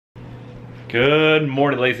Good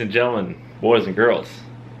morning, ladies and gentlemen, boys and girls.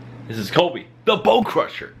 This is Colby, the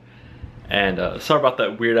Bonecrusher. And sorry about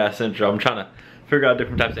that weird ass intro. I'm trying to figure out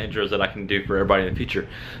different types of intros that I can do for everybody in the future.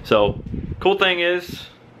 So, cool thing is,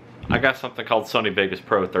 I got something called Sony Vegas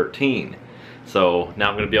Pro 13. So now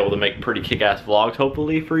I'm gonna be able to make pretty kick-ass vlogs,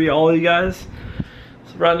 hopefully, for all you guys.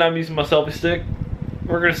 So right now I'm using my selfie stick.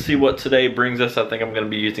 We're gonna see what today brings us. I think I'm gonna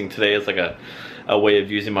be using today as like a way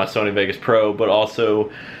of using my Sony Vegas Pro, but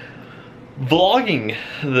also vlogging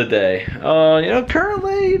the day. You know,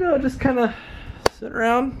 currently, just kind of sitting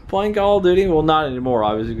around playing Call of Duty. Well, not anymore,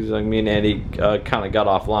 obviously, because like me and Andy kind of got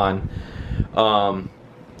offline.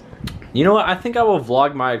 You know what? I think I will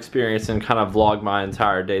vlog my experience and kind of vlog my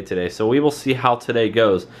entire day today. So we will see how today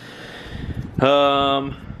goes.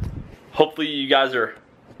 Hopefully you guys are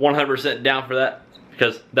 100% down for that,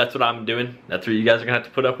 because that's what I'm doing. That's what you guys are gonna have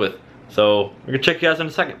to put up with. So we're gonna check you guys in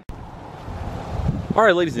a second. All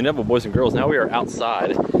right, ladies and gentlemen, boys and girls, now we are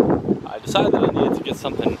outside. I decided that I needed to get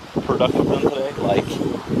something productive done today, like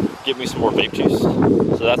give me some more vape juice.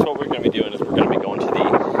 So that's what we're gonna be doing, is we're gonna be going to the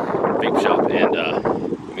vape shop and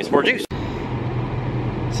give me some more juice.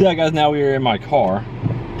 So yeah, guys, now we are in my car.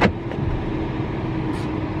 I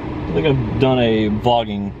think I've done a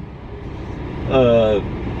vlogging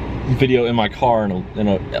video in my car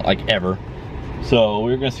like ever. So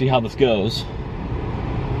we're gonna see how this goes.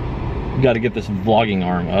 Got to get this vlogging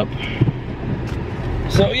arm up.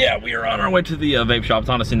 So yeah, we are on our way to the vape shop. It's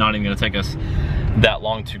honestly not even gonna take us that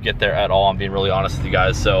long to get there at all. I'm being really honest with you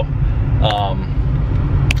guys. So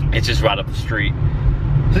it's just right up the street.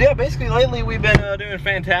 So yeah, basically lately we've been doing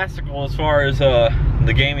fantastical as far as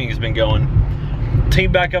the gaming has been going.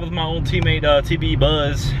 Teamed back up with my old teammate TB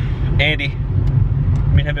Buzz, Andy. Me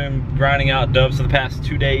and him have been grinding out dubs for the past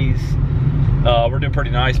 2 days. We're doing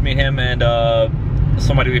pretty nice. Me, him, and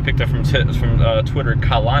somebody we picked up from Twitter,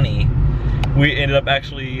 Kalani. We ended up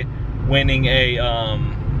actually winning a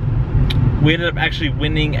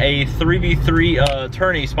 3v3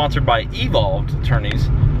 tourney sponsored by Evolved Tourneys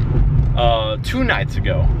 2 nights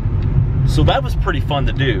ago. So that was pretty fun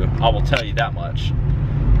to do, I will tell you that much.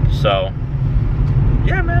 So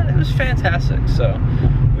yeah, man, it was fantastic. So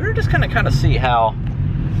we were just gonna kind of see how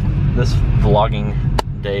this vlogging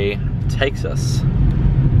day takes us.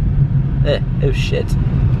 Oh shit.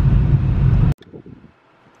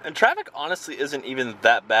 And traffic honestly isn't even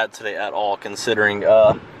that bad today at all, considering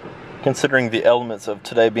the elements of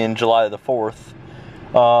today being July the 4th.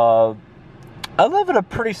 I live in a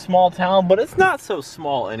pretty small town, but it's not so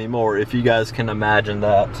small anymore, if you guys can imagine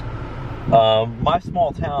that. My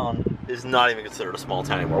small town is not even considered a small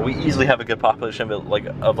town anymore. We easily have a good population of like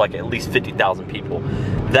at least 50,000 people.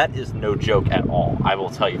 That is no joke at all, I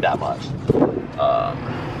will tell you that much.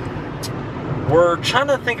 We're trying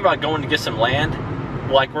to think about going to get some land.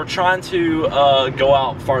 Like, we're trying to go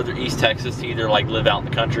out farther East Texas to either like live out in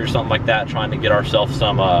the country or something like that, trying to get ourselves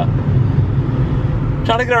some land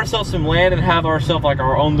and have ourselves like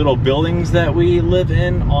our own little buildings that we live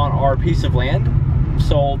in on our piece of land.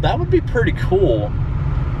 So that would be pretty cool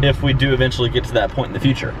if we do eventually get to that point in the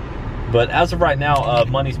future. But as of right now,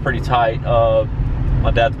 money's pretty tight.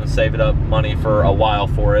 My dad's been saving up money for a while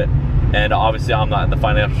for it. And obviously I'm not in the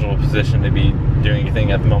financial position to be doing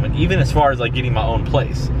anything at the moment, even as far as like getting my own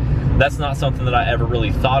place. That's not something that I ever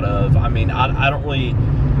really thought of. I mean, I don't really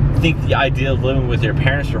think the idea of living with your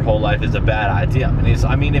parents your whole life is a bad idea.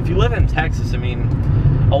 I mean, if you live in Texas, I mean,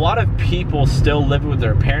 a lot of people still live with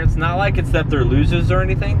their parents. Not like it's that they're losers or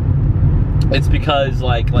anything. It's because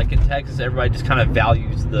like in Texas, everybody just kind of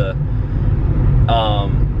values the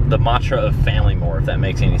mantra of family more, if that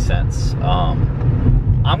makes any sense.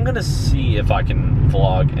 I'm gonna see if I can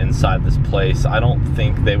vlog inside this place. I don't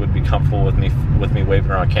think they would be comfortable with me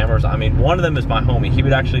waving around cameras. I mean, one of them is my homie. He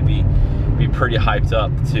would actually be pretty hyped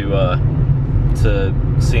up to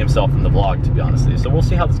see himself in the vlog, to be honest with you. So we'll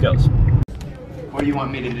see how this goes. What do you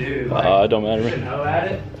want me to do? Like, it don't matter to me. Know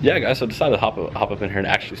at it? Yeah, guys. So I decided to hop up in here and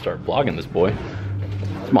actually start vlogging this boy.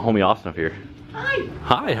 It's my homie Austin up here. Hi.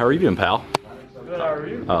 Hi. How are you doing, pal? Good. How are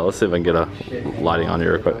you? Let's see if I can get a lighting on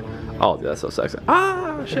here real quick. Oh, dude, that's so sexy.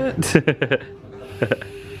 Ah, shit.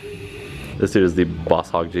 This dude is the Boss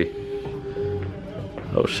Hog G.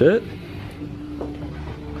 Oh, shit.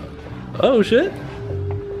 Oh, shit.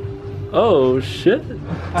 Oh, shit.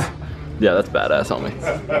 Yeah, that's badass on me.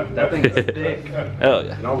 That thing's thick. Hell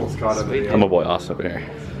yeah. It almost caught him. I'm my boy Austin over here.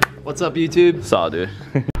 What's up, YouTube? Saw, dude.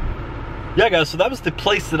 Yeah, guys, so that was the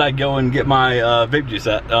place that I go and get my vape juice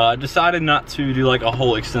at. I decided not to do like a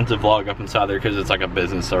whole extensive vlog up inside there because it's like a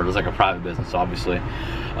business, or it's like a private business, obviously.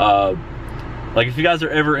 Like, if you guys are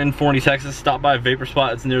ever in Forney, Texas, stop by a vapor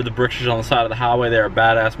spot. It's near the Brickshires on the side of the highway. They are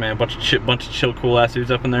badass, man. Bunch of chill, cool ass dudes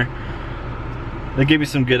up in there. They give you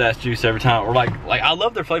some good ass juice every time. Or like I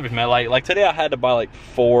love their flavors, man. Like today I had to buy like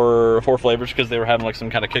four flavors because they were having like some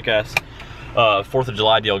kind of kick ass 4th of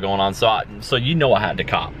July deal going on. So you know I had to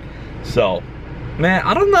cop. So, man,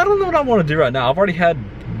 I don't know what I want to do right now. I've already had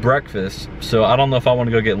breakfast, so I don't know if I want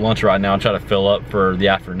to go get lunch right now and try to fill up for the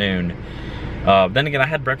afternoon. Then again, I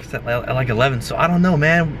had breakfast at like 11, so I don't know,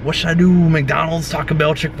 man. What should I do? McDonald's, Taco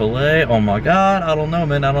Bell, Chick-fil-A? Oh my God, I don't know,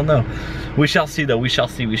 man. I don't know. We shall see, though. We shall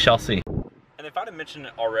see. We shall see. And if I didn't mention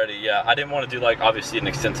it already, yeah, I didn't want to do like obviously an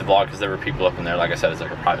extensive vlog because there were people up in there. Like I said, it's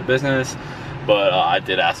like a private business. But I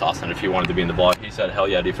did ask Austin if he wanted to be in the vlog. He said, hell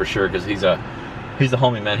yeah, dude, for sure, because he's the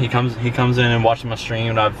homie, man. He comes in and watches my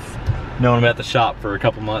stream, and I've known him at the shop for a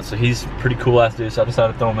couple months, so he's pretty cool ass dude. So I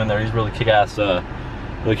decided to throw him in there. He's really kick ass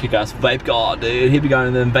vape god, dude. He be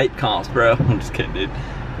going to them vape comps, bro. I'm just kidding, dude.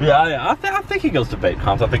 Yeah, I think he goes to vape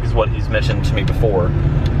comps. I think is what he's mentioned to me before.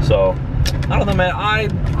 So I don't know, man.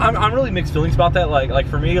 I'm really mixed feelings about that. Like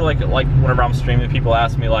for me, like whenever I'm streaming, people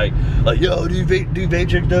ask me like yo, do vape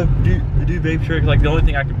tricks, do vape tricks. Like the only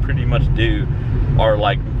thing I can pretty much do are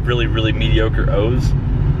like really mediocre O's.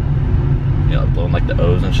 You know, blowing like the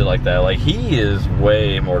O's and shit like that. Like he is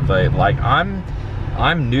way more vape. Like I'm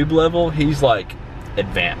noob level. He's like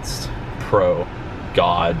advanced pro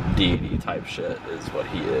god deity type shit is what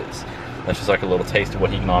he is. That's just like a little taste of what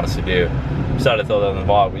he can honestly do. Decided to throw that in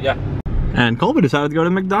the vlog, but yeah. And Colby decided to go to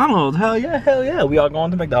McDonald's. Hell yeah. We all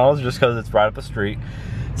going to McDonald's just because it's right up the street.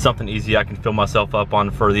 It's something easy I can fill myself up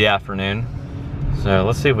on for the afternoon. So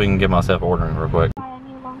let's see if we can get myself ordering real quick.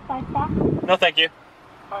 No, thank you.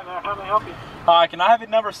 Hi there, how may I help you? Can I have it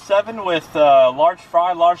number 7 with large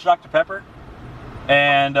fry, large Dr. Pepper,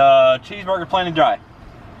 and cheeseburger plain and dry?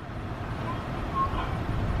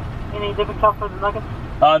 Any different sauce for the nuggets?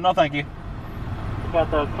 No, thank you. You got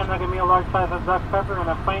the 10 nugget meal, large size of Dr. Pepper, and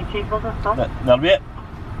a plain cheeseburger, right? That'll be it.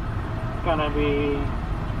 It's gonna be...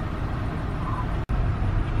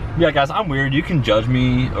 Yeah, guys, I'm weird. You can judge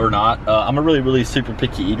me or not. I'm a really super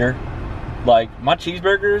picky eater. Like, my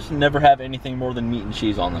cheeseburgers never have anything more than meat and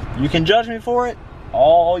cheese on them. You can judge me for it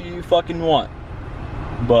all you fucking want.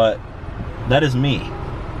 But that is me.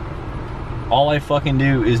 All I fucking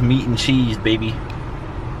do is meat and cheese, baby.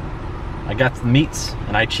 I got the meats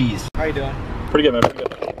and I cheese. How you doing? Pretty good, man. Pretty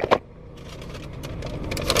good.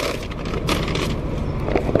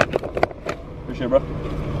 Appreciate it, bro.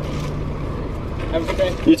 Have a good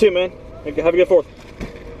day. You too, man. Have a good 4th.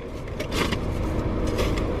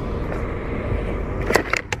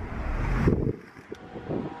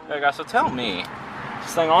 Okay, guys, so tell me,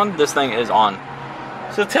 this thing is on.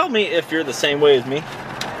 So tell me if you're the same way as me.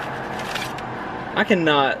 I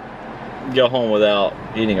cannot go home without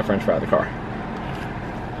eating a french fry in the car.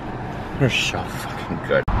 They're so fucking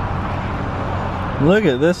good. Look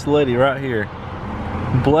at this lady right here.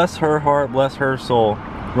 Bless her heart, bless her soul.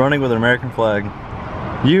 Running with an American flag.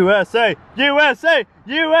 USA! USA!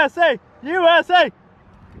 USA! USA!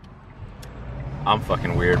 I'm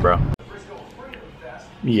fucking weird, bro.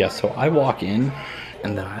 Yeah, so I walk in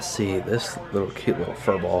and then I see this little cute little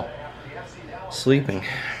furball sleeping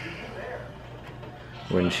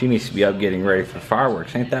when she needs to be up getting ready for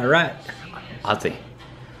fireworks. Ain't that right? Ozzy.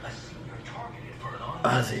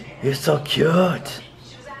 Ozzy, you're so cute.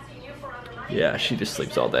 Yeah, she just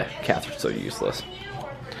sleeps all day. Catherine's so useless.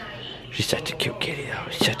 She's such a cute kitty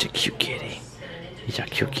though. She's such a cute kitty. She's a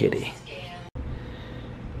cute kitty.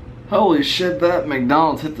 Holy shit, that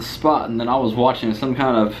McDonald's hit the spot, and then I was watching some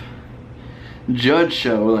kind of judge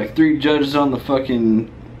show with like 3 judges on the fucking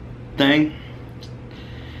thing.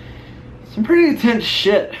 Some pretty intense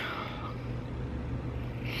shit.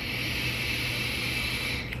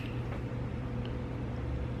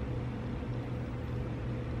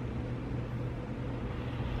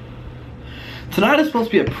 Tonight is supposed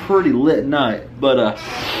to be a pretty lit night, but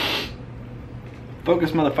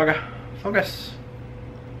focus, motherfucker. Focus.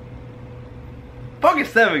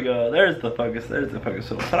 Focus, there we go. There's the focus. There's the focus.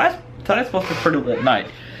 So tonight's supposed to be a pretty lit night.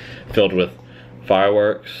 Filled with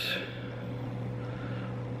fireworks.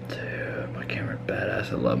 Dude, my camera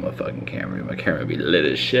badass. I love my fucking camera. My camera be lit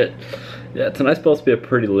as shit. Yeah, tonight's supposed to be a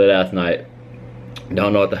pretty lit ass night.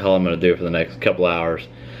 Don't know what the hell I'm gonna do for the next couple hours.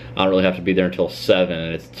 I don't really have to be there until 7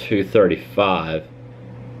 and it's 2:35.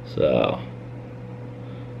 So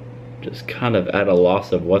just kind of at a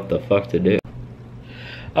loss of what the fuck to do.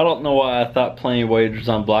 I don't know why I thought playing wagers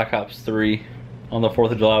on Black Ops 3 on the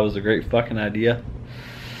 4th of July was a great fucking idea.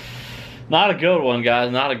 Not a good one,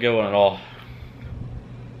 guys. Not a good one at all.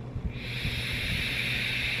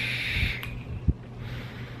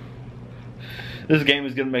 This game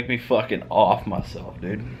is gonna make me fucking off myself,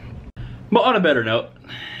 dude. But on a better note,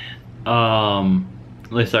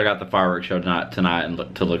 at least I got the fireworks show tonight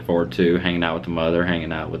and to look forward to. Hanging out with the mother,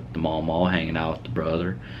 hanging out with the mama, hanging out with the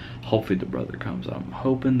brother. Hopefully the brother comes. I'm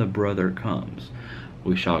hoping the brother comes.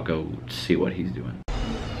 We shall go see what he's doing.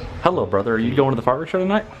 Hello, brother. Are you going to the fireworks show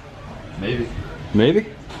tonight? Maybe. Maybe?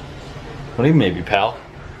 What do you maybe, pal?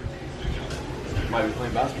 Might be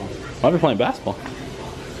playing basketball. Might be playing basketball.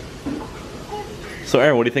 So,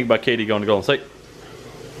 Aaron, what do you think about Katie going to Golden State?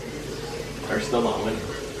 They're still not winning.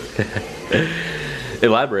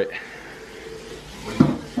 Elaborate.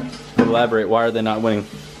 Elaborate. Why are they not winning?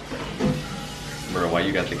 Bro, why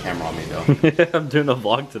you got the camera on me though? I'm doing a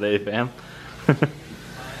vlog today, fam.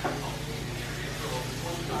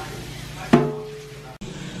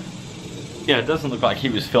 Yeah, it doesn't look like he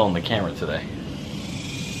was filming the camera today.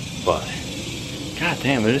 But, god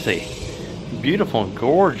damn, it is a beautiful and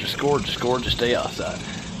gorgeous, gorgeous, gorgeous day outside.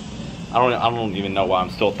 I don't even know why I'm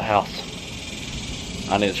still at the house.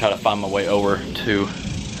 I need to try to find my way over to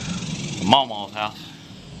Mama's house.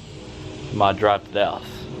 My drive to Dallas.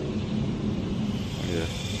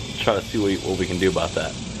 Try to see what we can do about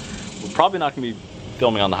that. We're probably not going to be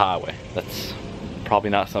filming on the highway. That's probably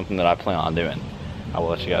not something that I plan on doing. I will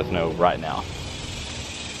let you guys know right now.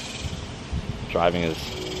 Driving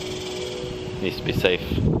needs to be safe.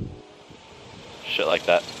 Shit like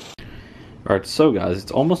that. Alright, so guys,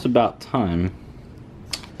 it's almost about time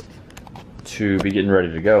to be getting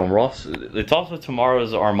ready to go. And it's also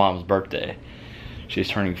tomorrow's our mom's birthday. She's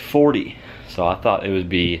turning 40, so I thought it would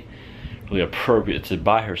be really appropriate to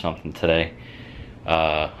buy her something today.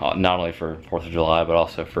 Not only for 4th of July, but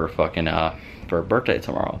also for fucking for her birthday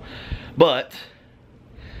tomorrow. But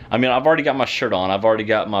I mean, I've already got my shirt on, I've already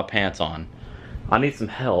got my pants on. I need some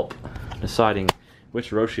help deciding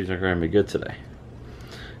which road shoes are going to be good today.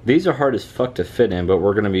 These are hard as fuck to fit in, but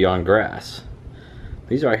we're going to be on grass.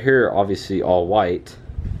 These right here are obviously all white.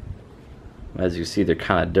 As you see, they're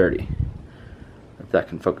kind of dirty. If that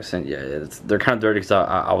can focus in, yeah, they're kind of dirty because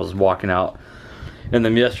I was walking out in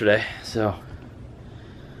them yesterday, so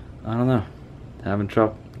I don't know. Having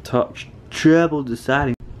trouble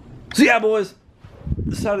deciding. So yeah, boys,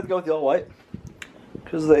 decided to go with the all white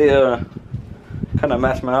because they kind of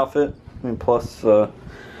match my outfit. I mean, plus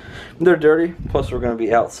they're dirty. Plus we're gonna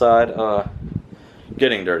be outside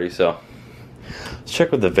getting dirty. So let's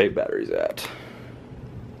check where the vape battery's at.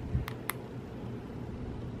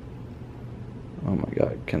 Oh my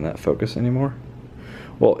god, can that focus anymore?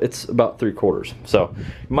 Well, it's about 3/4. So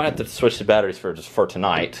you might have to switch the batteries for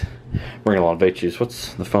tonight. Bring along vape juice.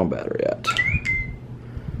 What's the phone battery at?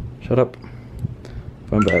 Shut up.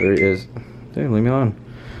 Phone battery is, dude, leave me alone.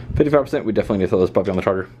 55%. We definitely need to throw this puppy on the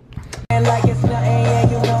charger.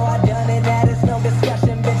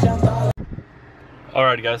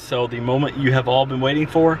 Alright guys, so the moment you have all been waiting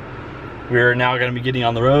for, we're now going to be getting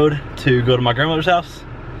on the road to go to my grandmother's house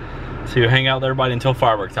to hang out with everybody until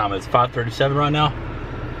fireworks time. It's 5:37 right now.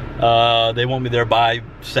 They want me there by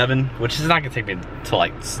 7, which is not going to take me to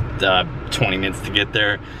like 20 minutes to get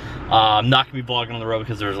there. I'm not going to be vlogging on the road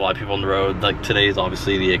because there's a lot of people on the road. Like today is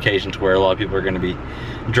obviously the occasion to where a lot of people are going to be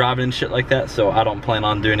driving and shit like that. So I don't plan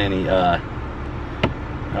on doing any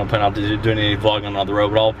vlogging on the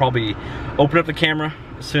road, but I'll probably open up the camera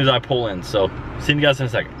as soon as I pull in. So see you guys in a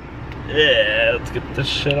second. Yeah, let's get this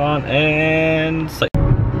shit on and say.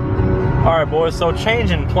 Alright boys, so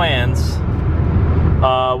changing plans.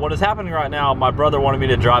 What is happening right now, my brother wanted me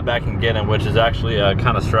to drive back and get him, which is actually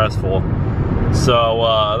kind of stressful.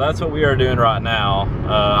 So that's what we are doing right now.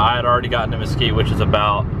 I had already gotten to Mesquite, which is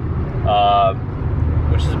about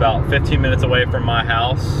 15 minutes away from my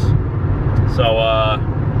house. So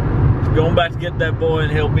going back to get that boy,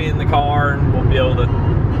 and he'll be in the car, and we'll be able to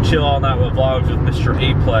chill all night with vlogs with Mr.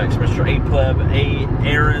 Aplex, Mr. Apleb,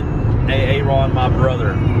 Aaron, my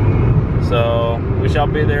brother. So we shall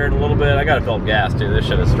be there in a little bit. I gotta fill up gas too. This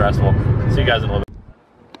shit is stressful. See you guys in a little bit.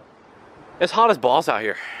 It's hot as balls out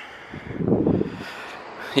here.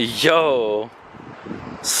 Yo,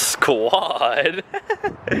 squad.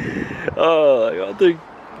 Oh, I got the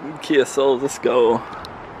Kia Souls. Let's go.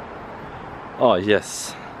 Oh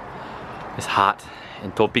yes, it's hot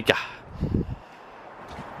in Topeka.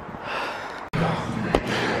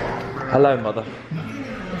 Hello, mother.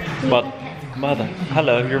 Mother,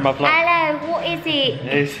 hello, you're my vlog. Hello, what is it?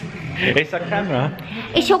 It's a camera.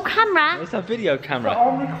 It's your camera? It's a video camera.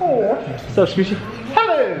 On record. So, Squishy.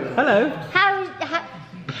 Hello. Hello. How,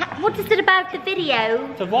 what is it about the video?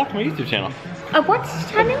 It's a vlog from my YouTube channel. A what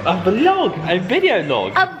channel? A vlog, a video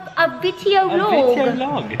log. A video log? A video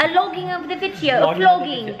log. A logging of the video, a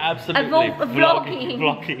vlogging. Absolutely. A vlogging.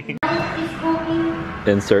 Vlogging. Is going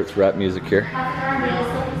Inserts rap music here. And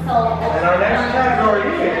our next category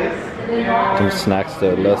is... Some snacks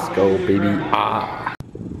though. Let's go, baby. Ah.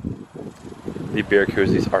 The beer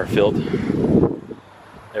koozies are filled.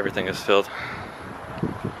 Everything is filled.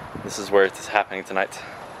 This is where it is happening tonight.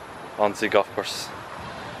 On the golf course.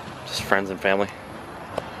 Just friends and family.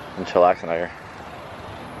 And chillaxing out here.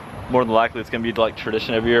 More than likely it's gonna be like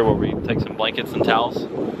tradition every year where we take some blankets and towels.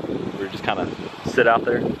 We just kind of sit out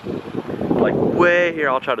there. Like way here,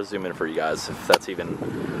 I'll try to zoom in for you guys if that's even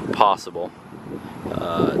possible.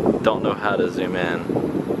 Don't know how to zoom in.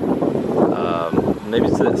 Maybe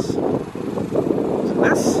it's this. Is it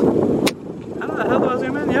this? How do I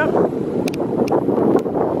zoom in? Yeah.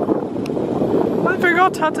 I figured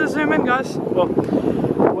out how to zoom in, guys. Well,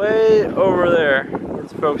 way over there, where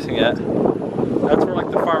it's focusing at, that's where like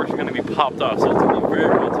the fireworks are going to be popped off. So it's going to be very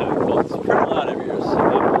cool. It's pretty loud every year,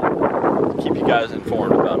 so keep you guys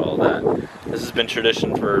informed about all that. This has been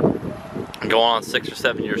tradition for going on 6 or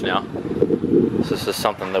 7 years now. So this is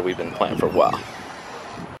something that we've been planning for a while.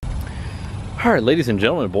 All right, ladies and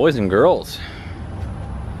gentlemen, boys and girls.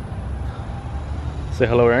 Say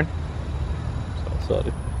hello, Aaron. So,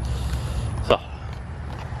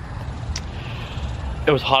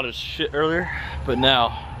 it was hot as shit earlier, but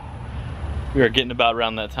now we are getting about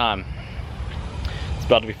around that time. It's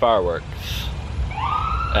about to be fireworks.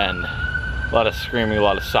 And a lot of screaming, a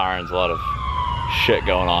lot of sirens, a lot of shit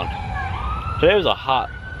going on. Today was a hot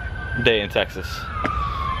day in Texas.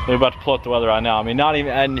 We're about to pull up the weather right now. I mean, not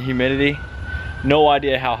even adding humidity. No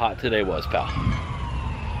idea how hot today was, pal.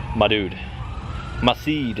 My dude. My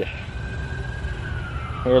seed.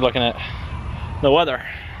 We're looking at the weather.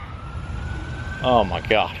 Oh my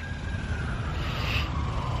God.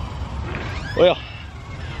 Well,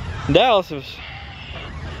 in Dallas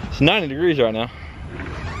it's 90 degrees right now.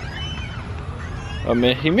 I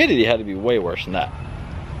mean, humidity had to be way worse than that.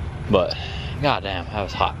 But, goddamn, that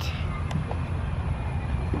was hot.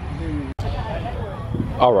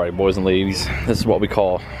 Alright, boys and ladies, this is what we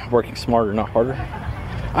call working smarter, not harder.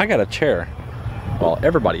 I got a chair while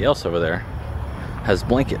everybody else over there has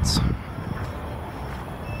blankets.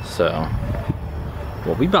 So,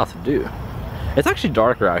 what we about to do, it's actually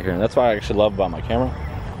darker out here, and that's what I actually love about my camera.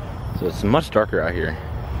 So it's much darker out here.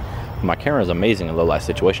 My camera is amazing in low light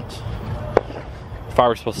situations.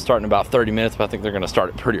 Fireworks supposed to start in about 30 minutes, but I think they're gonna start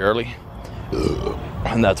it pretty early.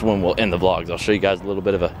 And that's when we'll end the vlogs. I'll show you guys a little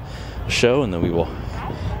bit of a show, and then we will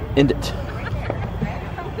end it.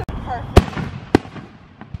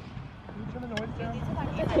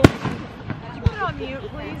 Can you put it on mute,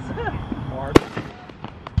 please?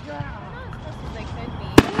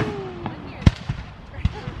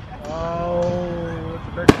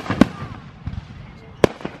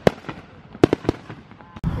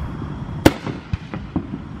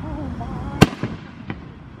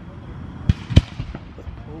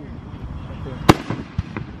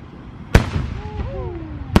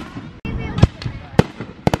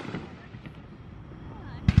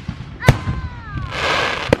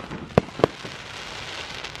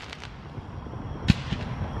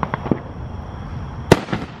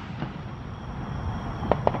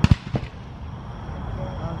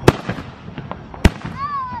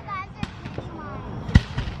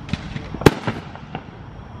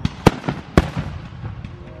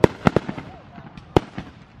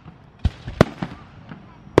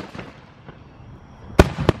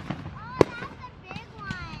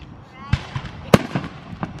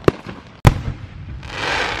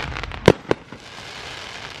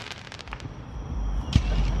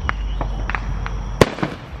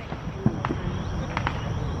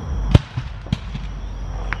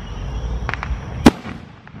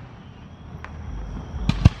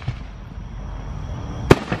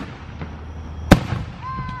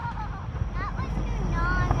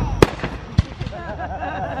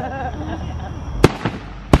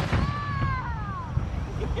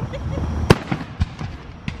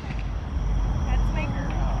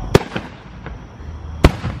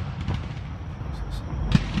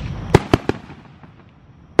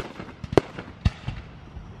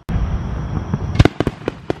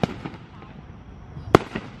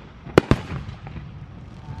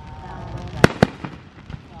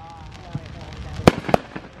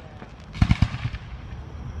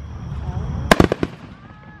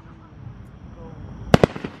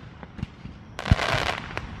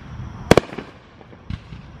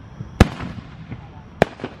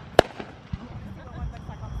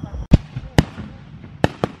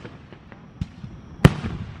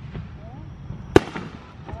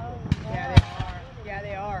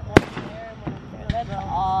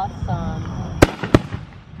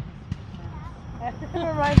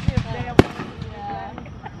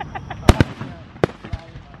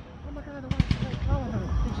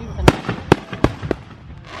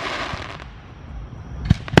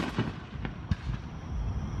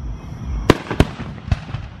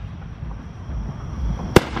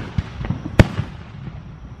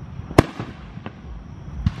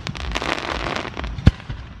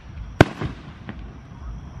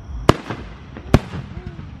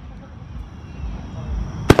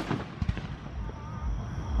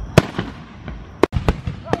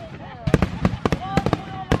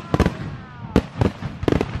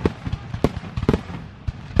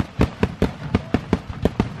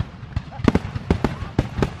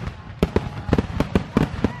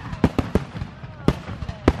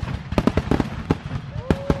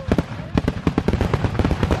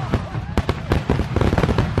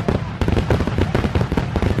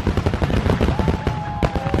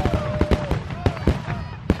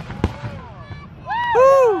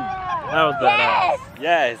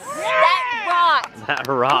 Yes. That rocked. That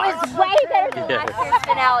It rocks. was way better than Yes. last year's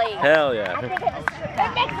finale. Hell yeah.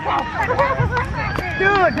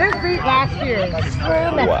 Dude, this beat last year.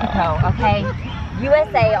 Screw Mexico, okay?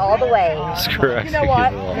 USA all the way. Screw You know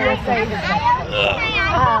what? Mexico. USA is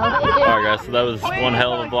Alright guys, so that was one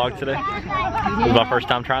hell of a vlog today. It was my first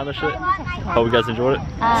time trying this shit. Hope you guys enjoyed it.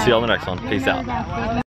 See y'all in the next one. Peace out.